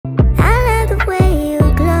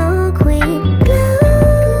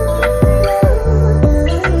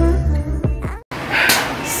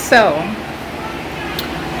So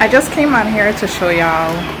I just came on here to show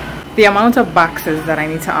y'all the amount of boxes that I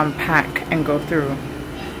need to unpack and go through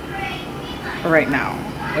right now.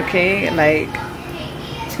 Okay, like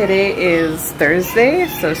today is Thursday,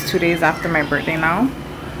 so it's 2 days after my birthday now,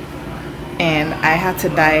 and I had to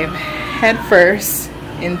dive head first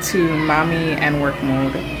into mommy and work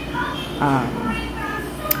mode.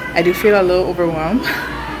 I do feel a little overwhelmed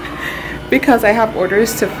because I have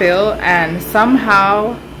orders to fill, and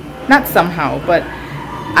but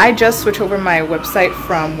I just switched over my website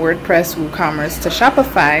from WordPress WooCommerce to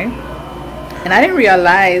Shopify, and I didn't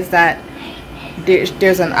realize that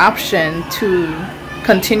there's an option to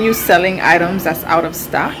continue selling items that's out of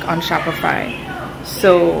stock on Shopify.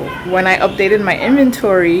 So when I updated my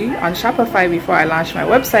inventory on Shopify before I launched my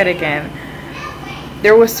website again,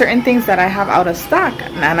 there were certain things that I have out of stock,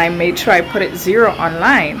 and I made sure I put it 0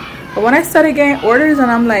 online. But when I started getting orders, and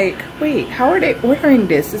I'm like, wait, how are they ordering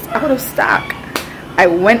this? It's out of stock. I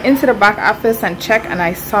went into the back office and checked, and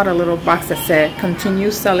I saw the little box that said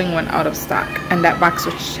continue selling when out of stock, and that box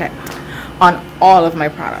was checked on all of my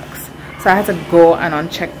products. So I had to go and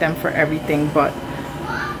uncheck them for everything. But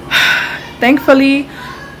thankfully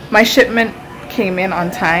my shipment came in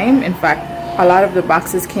on time. In fact, a lot of the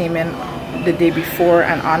boxes came in the day before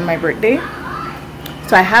and on my birthday.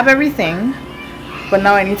 So I have everything, but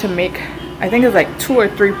now I need to make, I think it's like 2 or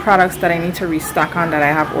 3 products that I need to restock on that I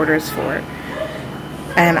have orders for.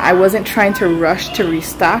 And I wasn't trying to rush to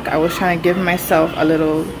restock. I was trying to give myself a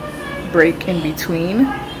little break in between,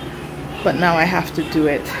 but now I have to do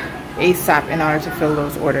it ASAP in order to fill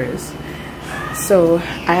those orders. So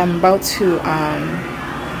I am about to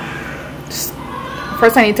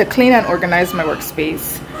first I need to clean and organize my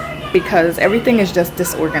workspace because everything is just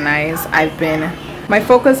disorganized. My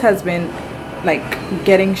focus has been like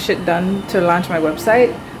getting shit done to launch my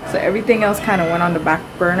website, so everything else kind of went on the back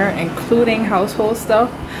burner, including household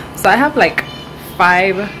stuff. So I have like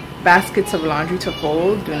 5 baskets of laundry to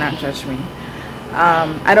fold. Do not judge me.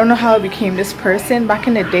 I don't know how I became this person. Back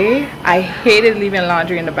in the day, I hated leaving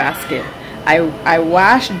laundry in the basket. I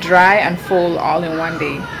wash, dry, and fold all in one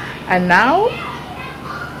day. And now,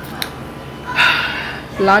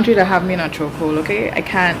 laundry to have me in a chokehold, okay? I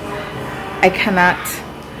cannot.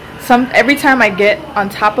 Every time I get on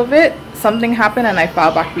top of it, something happened and I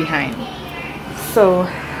fall back behind. So,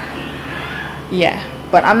 yeah.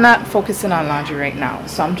 But I'm not focusing on laundry right now.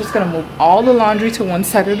 So I'm just gonna move all the laundry to one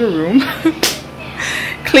side of the room.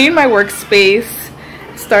 Clean my workspace,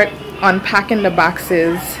 start unpacking the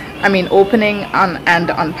boxes. I mean, opening and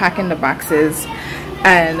unpacking the boxes,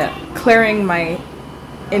 and clearing my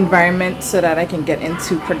environment so that I can get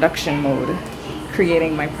into production mode,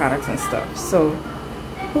 creating my products and stuff. So,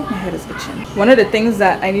 oh, my head is itching. One of the things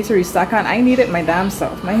that I need to restock on, I needed my damn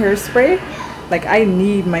self. My hairspray, like I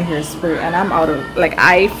need my hairspray, and I'm out of, like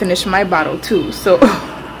I finished my bottle too. So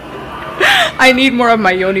I need more of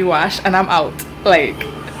my yoni wash, and I'm out. Like,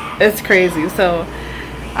 it's crazy. So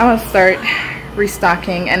I'm gonna start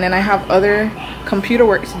restocking, and then I have other computer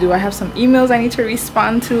work to do. I have some emails I need to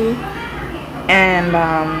respond to, and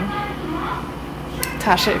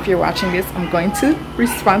Tasha, if you're watching this, I'm going to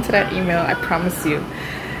respond to that email, I promise you.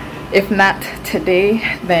 If not today,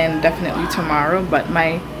 then definitely tomorrow. But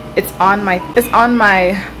it's on my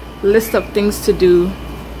list of things to do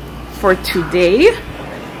for today.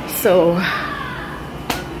 So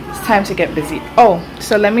it's time to get busy. Oh,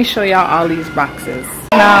 so let me show y'all all these boxes.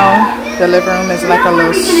 Now the living room is like a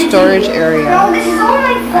little storage area. No, this is all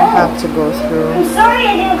my fault. I have to go through. I'm sorry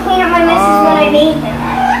I didn't clean up my messes when I made them.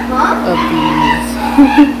 Huh? Of these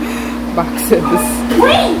boxes.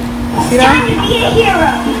 Wait! See that? Time to be a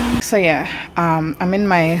hero. So yeah, I'm in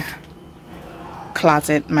my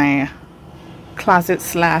closet, my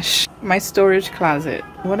storage closet,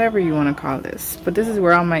 whatever you want to call this. But this is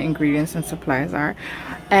where all my ingredients and supplies are,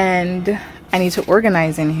 and I need to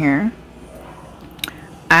organize in here.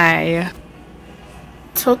 I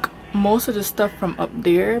took most of the stuff from up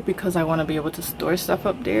there because I want to be able to store stuff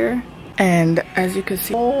up there, and as you can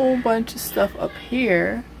see, a whole bunch of stuff up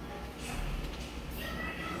here.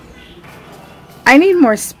 I need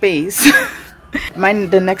more space.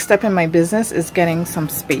 The next step in my business is getting some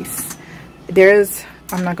space.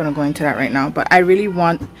 I'm not gonna go into that right now, but I really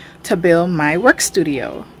want to build my work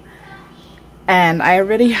studio, and I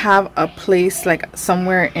already have a place like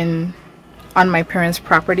somewhere on my parents'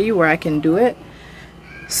 property where I can do it.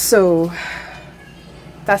 So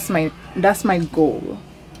that's my goal.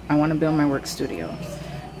 I want to build my work studio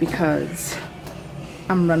because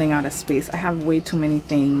I'm running out of space. I have way too many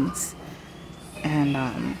things, and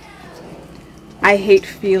I hate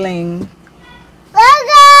feeling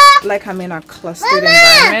like I'm in a clustered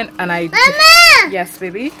environment, and yes,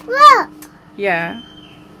 baby. Look. Yeah.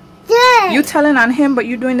 Dad. You telling on him, but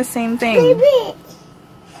you doing the same thing. Baby.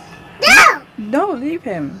 No. Don't leave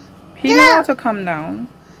him. He knows how to come down.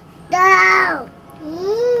 No.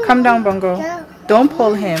 Come down, Bungo. No. Don't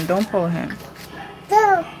pull him. Don't pull him.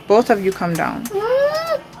 No. Both of you come down.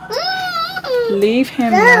 Leave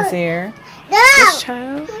him, Nazir. No. This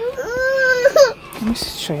child. Let me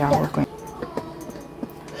show y'all what's going.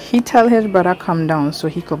 He tell his brother come down so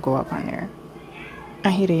he could go up on there.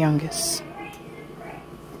 And he the youngest.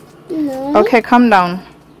 No. Okay, come down.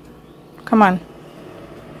 Come on.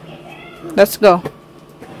 Let's go.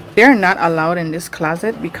 They're not allowed in this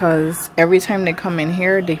closet because every time they come in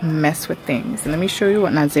here, they mess with things. And let me show you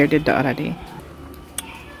what Nazir did the other day.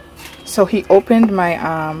 So he opened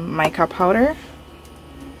my mica powder.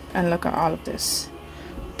 And look at all of this.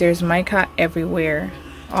 There's mica everywhere.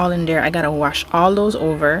 All in there. I gotta wash all those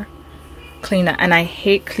over. Clean it. And I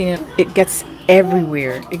hate cleaning. It gets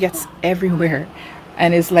everywhere. It gets everywhere.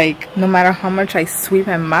 And it's like, no matter how much I sweep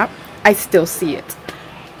and mop, I still see it.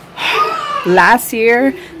 Last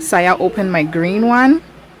year, Saya opened my green one.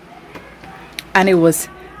 And it was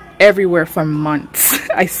everywhere for months.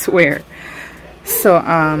 I swear. So,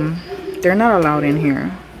 they're not allowed in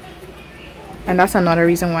here. And that's another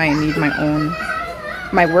reason why I need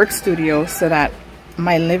my work studio, so that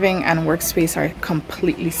my living and workspace are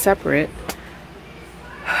completely separate.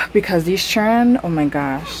 Because these children, oh my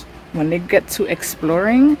gosh, when they get to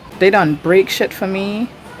exploring, they done break shit for me,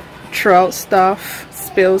 throw out stuff,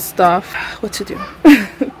 spill stuff. What to do?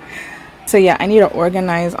 So yeah, I need to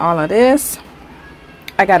organize all of this.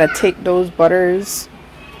 I gotta take those butters,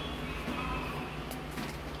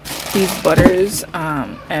 these butters,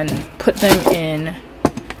 and put them in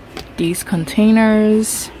these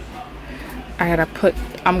containers.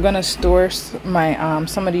 I'm gonna store my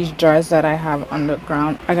some of these jars that I have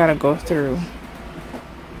underground. I gotta go through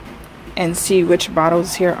and see which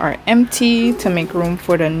bottles here are empty to make room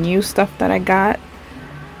for the new stuff that I got.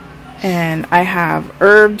 And I have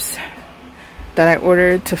herbs that I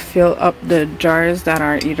ordered to fill up the jars that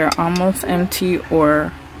are either almost empty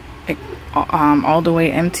or all the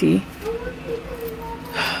way empty.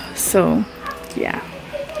 So yeah,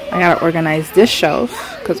 I gotta organize this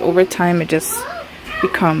shelf because over time it just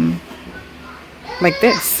become like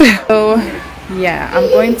this. So yeah, I'm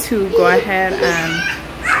going to go ahead and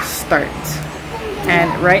start.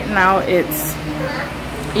 And right now it's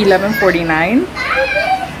 11:49.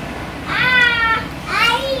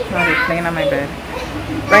 Oh, they're playing on my bed.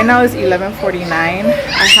 Right now it's 11:49. I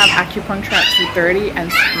have acupuncture at 2:30,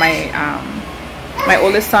 and my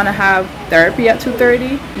oldest son have therapy at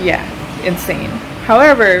 2:30. Yeah, insane.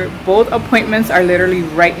 However, both appointments are literally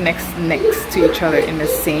right next to each other in the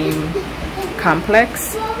same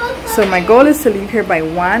complex. So my goal is to leave here by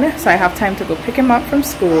 1, so I have time to go pick him up from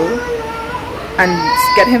school and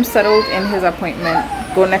get him settled in his appointment,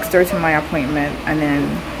 go next door to my appointment, and then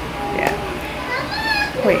yeah.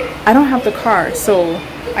 Wait, I don't have the car, so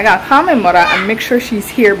I gotta call my mother and make sure she's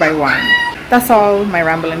here by 1. That's all my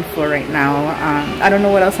rambling for right now. I don't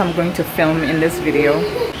know what else I'm going to film in this video.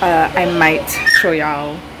 I might show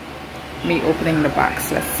y'all me opening the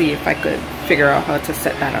box. Let's see if I could figure out how to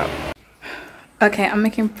set that up. Okay, I'm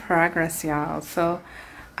making progress, y'all. So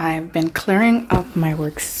I've been clearing up my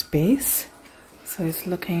workspace. So it's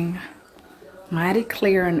looking mighty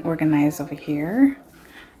clear and organized over here.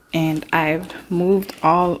 And I've moved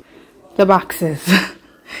all the boxes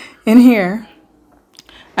in here.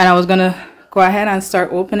 And I was gonna go ahead and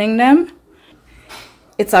start opening them.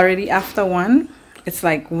 It's already after 1. It's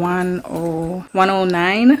like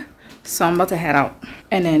 1:09. So I'm about to head out.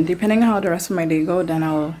 And then depending on how the rest of my day go, then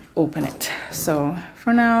I'll open it. So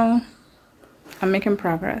for now, I'm making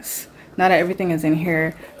progress. Now that everything is in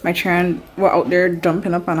here, my children were out there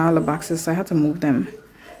jumping up on all the boxes, so I had to move them.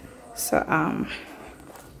 So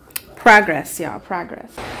progress, y'all,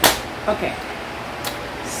 progress. Okay,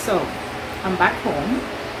 so I'm back home.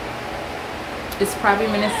 It's probably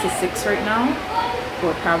minutes to 6 right now,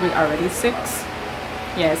 or probably already 6.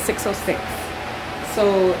 Yeah, it's 6:06.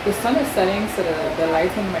 So the sun is setting, so the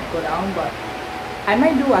lighting might go down, but I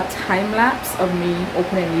might do a time lapse of me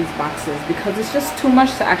opening these boxes because it's just too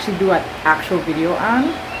much to actually do an actual video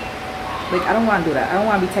on. Like, I don't want to do that. I don't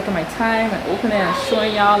want to be taking my time and opening and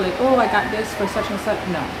showing y'all like, oh, I got this for such and such.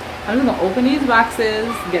 No, I'm just gonna open these boxes,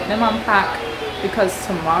 get them unpacked, because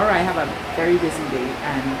tomorrow I have a very busy day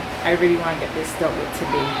and I really want to get this dealt with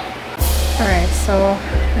today. Alright, so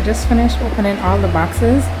I just finished opening all the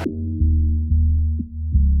boxes.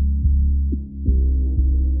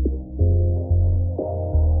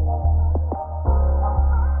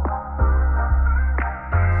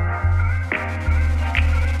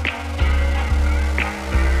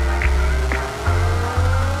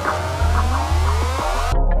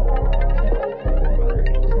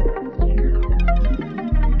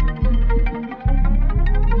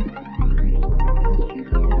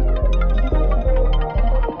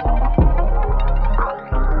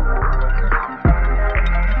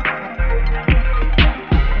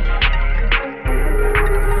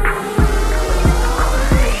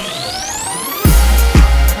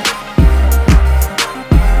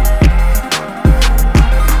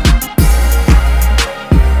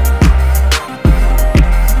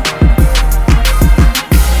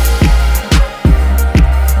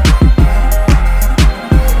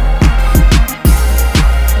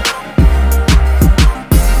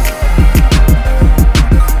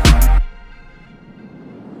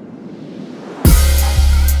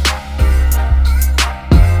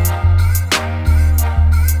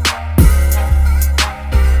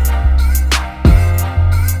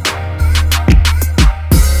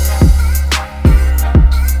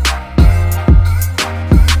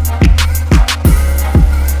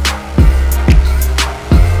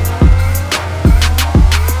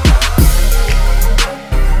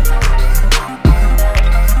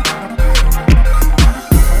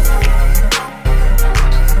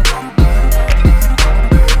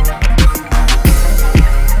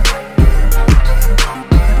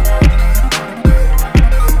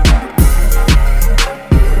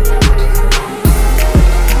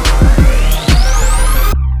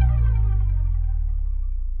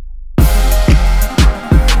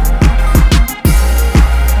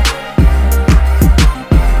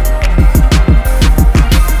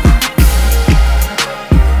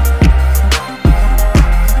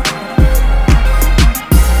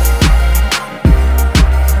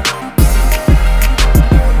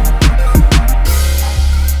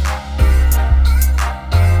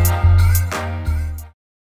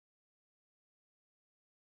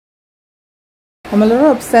 I'm a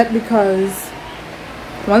little upset because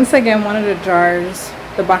once again one of the jars,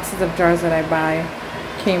 the boxes of jars that I buy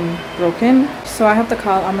came broken. So I have to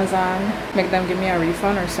call Amazon, make them give me a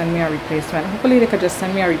refund or send me a replacement. Hopefully they could just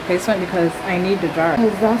send me a replacement because I need the jar.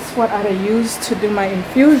 Because that's what I use to do my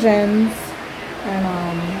infusions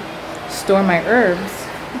and store my herbs.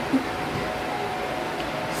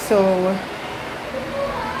 So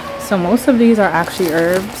most of these are actually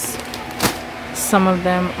herbs. Some of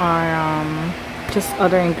them are just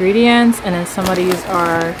other ingredients, and then some of these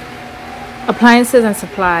are appliances and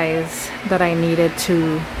supplies that I needed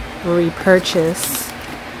to repurchase.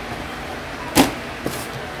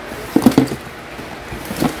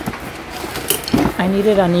 I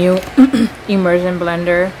needed a new immersion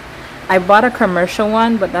blender. I bought a commercial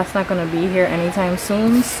one, but that's not going to be here anytime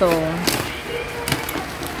soon, so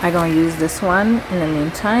I'm going to use this one in the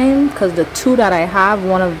meantime, because the two that I have,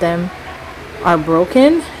 one of them are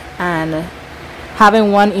broken, and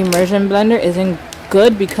having one immersion blender isn't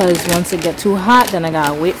good because once it gets too hot, then I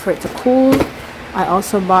gotta wait for it to cool. I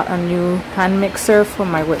also bought a new hand mixer for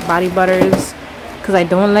my whipped body butters because I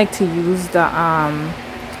don't like to use the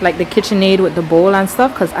like the KitchenAid with the bowl and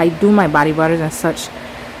stuff, because I do my body butters in such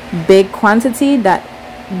big quantity that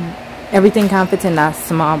everything can't fit in that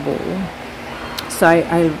small bowl. So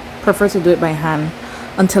I prefer to do it by hand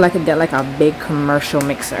until I could get like a big commercial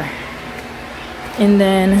mixer. And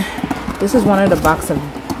then this is one of the box of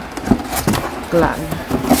glass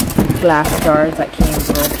jars that came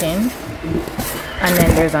broken, and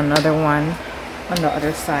then there's another one on the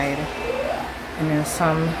other side, and then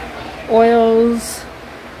some oils.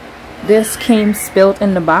 This came spilled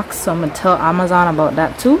in the box, so I'm gonna tell Amazon about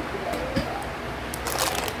that too.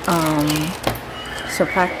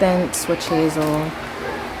 Surfactants, witch hazel,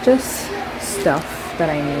 just stuff that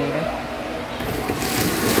I need.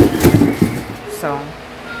 So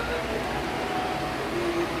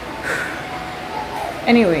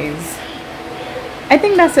anyways, I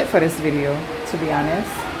think that's it for this video, to be honest.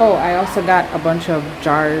 Oh, I also got a bunch of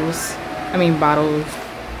jars, bottles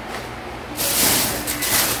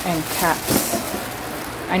and caps.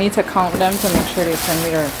 I need to count them to make sure they send me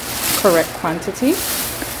the correct quantity,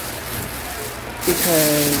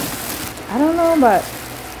 because I don't know, but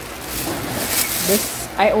this,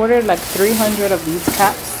 I ordered like 300 of these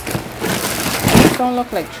caps. These don't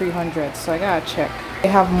look like 300, so I gotta check. They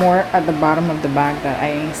have more at the bottom of the bag that I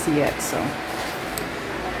ain't see yet, so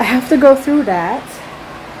I have to go through that.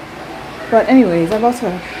 But anyways, I've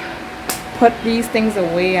also put these things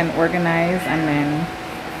away and organize, and then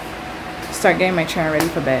start getting my chair ready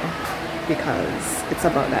for bed because it's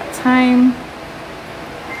about that time.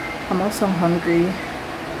 I'm also hungry,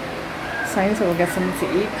 so I need to go get something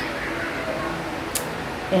to eat.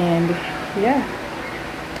 And yeah,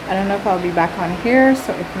 I don't know if I'll be back on here,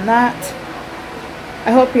 so if not,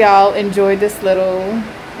 I hope y'all enjoyed this little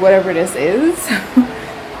whatever this is.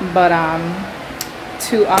 But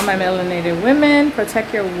to all my melanated women,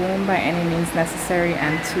 protect your womb by any means necessary,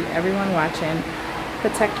 and to everyone watching,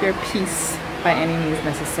 protect your peace by any means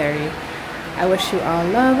necessary. I wish you all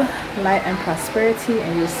love, light, and prosperity,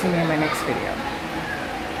 and you'll see me in my next video.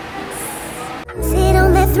 Sit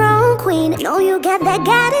on that throne, queen. Know you got that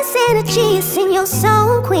goddess energy. It's in your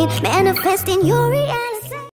soul, queen. Manifesting your reality.